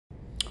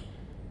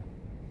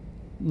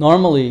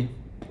Normally,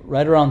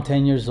 right around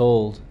 10 years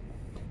old,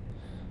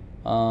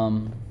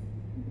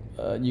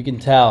 you can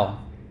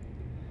tell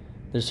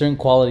there's certain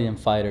quality in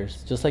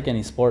fighters, just like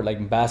any sport, like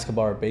in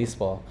basketball or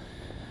baseball.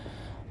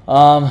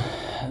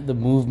 The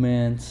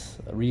movements,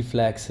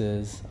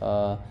 reflexes.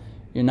 You're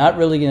not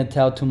really going to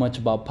tell too much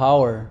about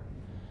power,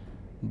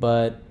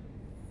 but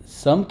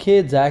some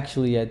kids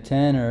actually at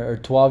 10 or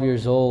 12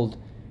 years old,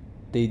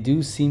 they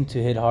do seem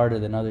to hit harder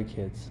than other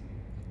kids.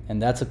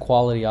 And that's a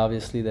quality,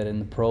 obviously, that in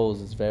the pros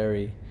is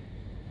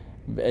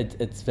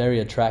it's very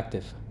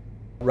attractive.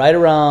 Right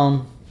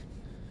around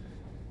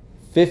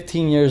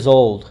 15 years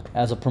old,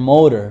 as a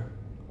promoter,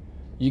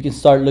 you can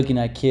start looking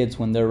at kids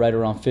when they're right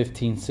around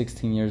 15,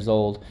 16 years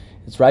old.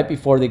 It's right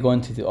before they go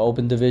into the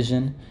open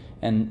division,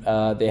 and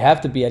they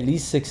have to be at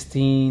least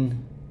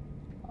 16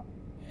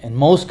 in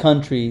most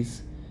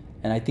countries,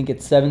 and I think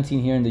it's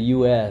 17 here in the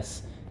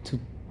US to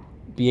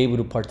be able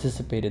to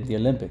participate in the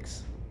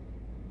Olympics.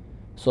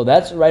 So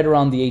that's right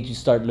around the age you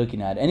start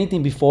looking at.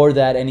 Anything before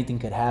that, anything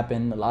could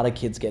happen. A lot of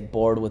kids get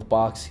bored with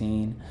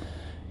boxing.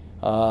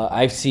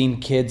 I've seen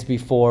kids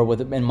before,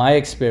 in my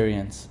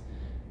experience,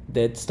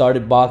 that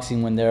started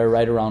boxing when they were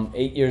right around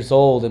 8 years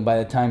old, and by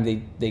the time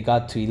they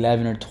got to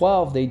 11 or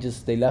 12,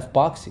 they left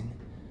boxing.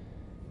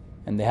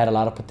 And they had a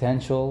lot of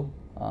potential.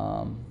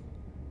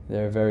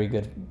 They're very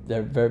good.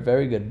 They're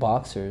very good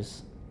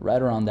boxers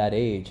right around that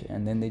age,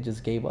 and then they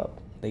just gave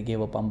up. They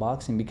gave up on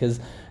boxing because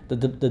the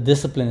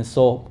discipline is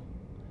so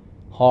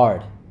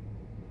hard.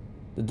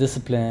 The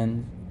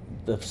discipline,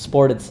 the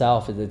sport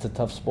itself, it's a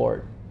tough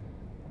sport.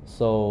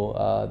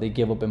 So they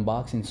give up in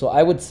boxing. So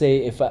I would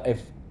say if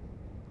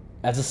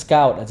as a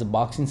scout, as a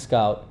boxing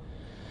scout,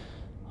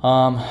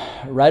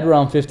 right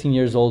around 15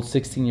 years old,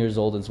 16 years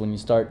old is when you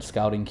start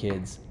scouting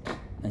kids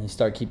and you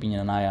start keeping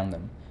an eye on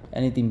them.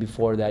 Anything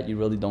before that, you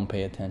really don't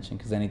pay attention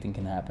because anything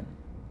can happen.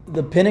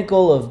 The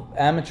pinnacle of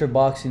amateur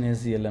boxing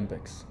is the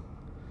Olympics.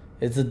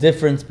 It's the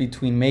difference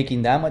between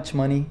making that much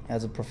money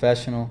as a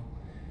professional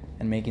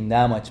and making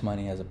that much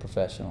money as a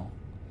professional.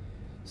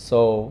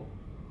 So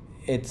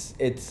it's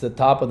the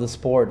top of the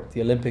sport.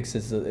 The Olympics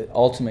is the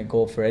ultimate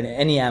goal for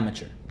any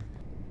amateur.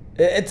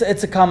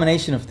 It's a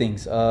combination of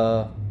things.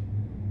 Their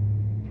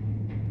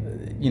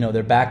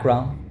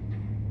background,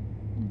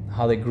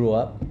 how they grew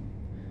up,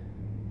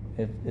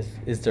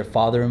 is their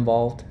father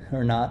involved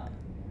or not.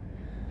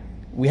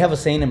 We have a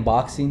saying in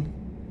boxing,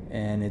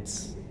 and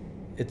it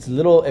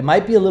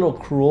might be a little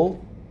cruel,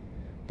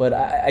 but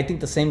I think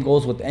the same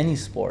goes with any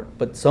sport.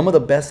 But some of the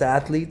best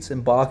athletes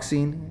in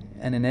boxing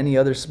and in any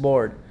other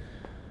sport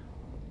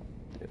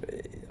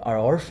are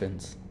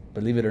orphans,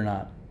 believe it or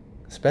not,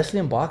 especially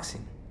in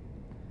boxing.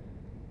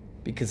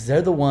 Because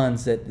they're the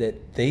ones that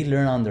they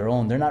learn on their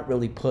own. They're not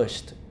really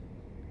pushed.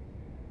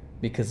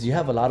 Because you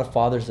have a lot of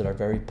fathers that are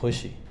very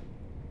pushy.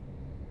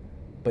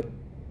 But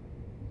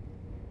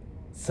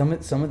some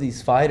of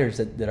these fighters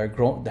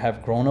that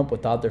have grown up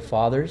without their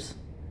fathers,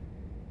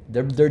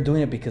 they're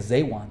doing it because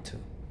they want to.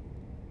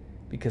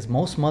 Because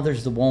most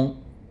mothers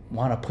won't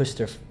want to push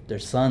their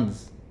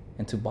sons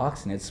into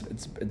boxing. It's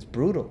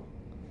brutal.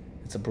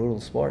 It's a brutal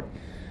sport.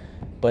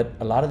 But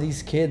a lot of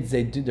these kids,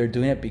 they're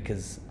doing it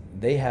because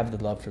they have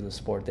the love for the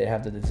sport. They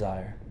have the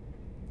desire.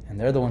 And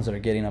they're the ones that are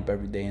getting up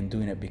every day and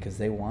doing it because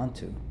they want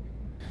to.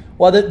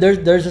 Well,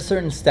 there's a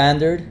certain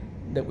standard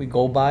that we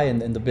go by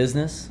in the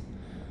business.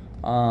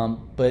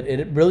 But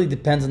it really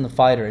depends on the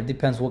fighter. It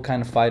depends what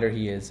kind of fighter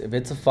he is. If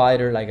it's a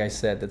fighter, like I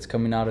said, that's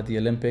coming out of the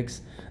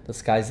Olympics, the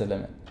sky's the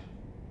limit.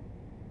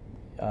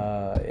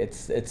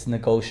 It's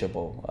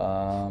negotiable.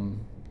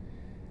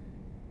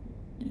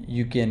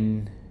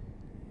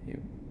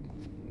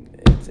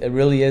 It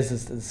really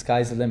is. The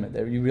sky's the limit.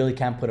 You really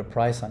can't put a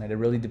price on it. It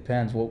really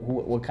depends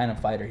what kind of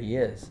fighter he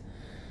is.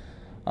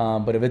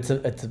 But if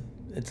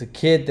it's a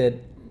kid that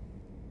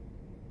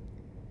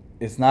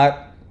is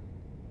not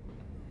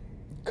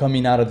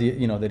coming out of the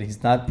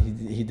that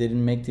he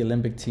didn't make the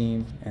Olympic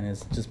team and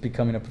is just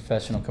becoming a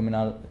professional, coming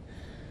out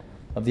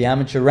of the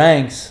amateur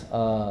ranks,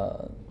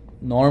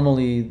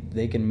 normally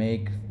they can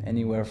make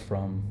anywhere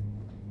from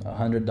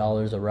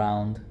 $100 a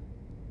round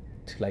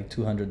to like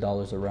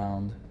 $200 a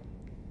round.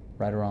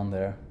 Right around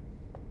there.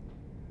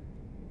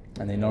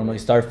 And they normally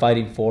start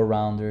fighting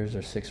 4-rounders or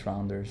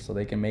 6-rounders, so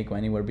they can make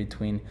anywhere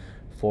between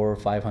 $400 or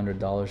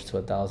 $500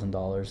 to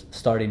 $1,000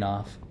 starting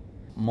off.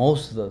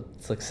 Most of the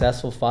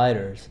successful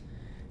fighters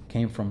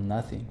came from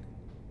nothing,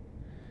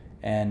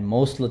 and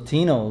most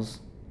Latinos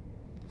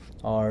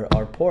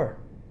are poor.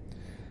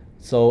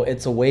 So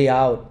it's a way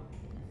out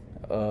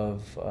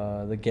of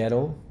the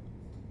ghetto.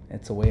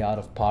 It's a way out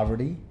of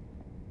poverty.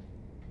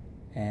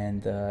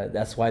 And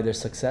that's why they're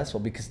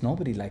successful, because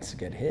nobody likes to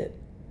get hit.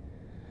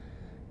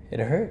 It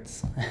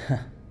hurts.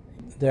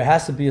 There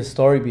has to be a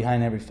story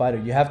behind every fighter.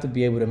 You have to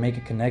be able to make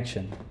a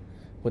connection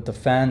with the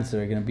fans that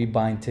are going to be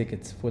buying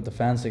tickets, with the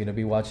fans that are going to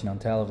be watching on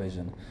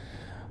television.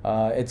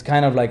 It's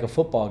kind of like a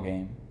football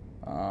game.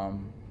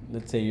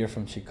 Let's say you're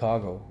from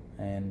Chicago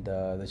and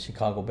the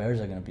Chicago Bears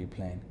are going to be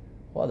playing.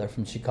 Well, they're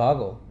from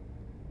Chicago.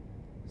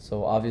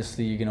 So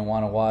obviously you're going to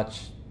want to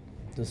watch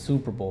the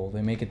Super Bowl.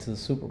 They make it to the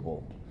Super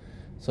Bowl.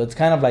 So it's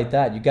kind of like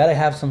that. You got to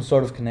have some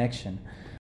sort of connection.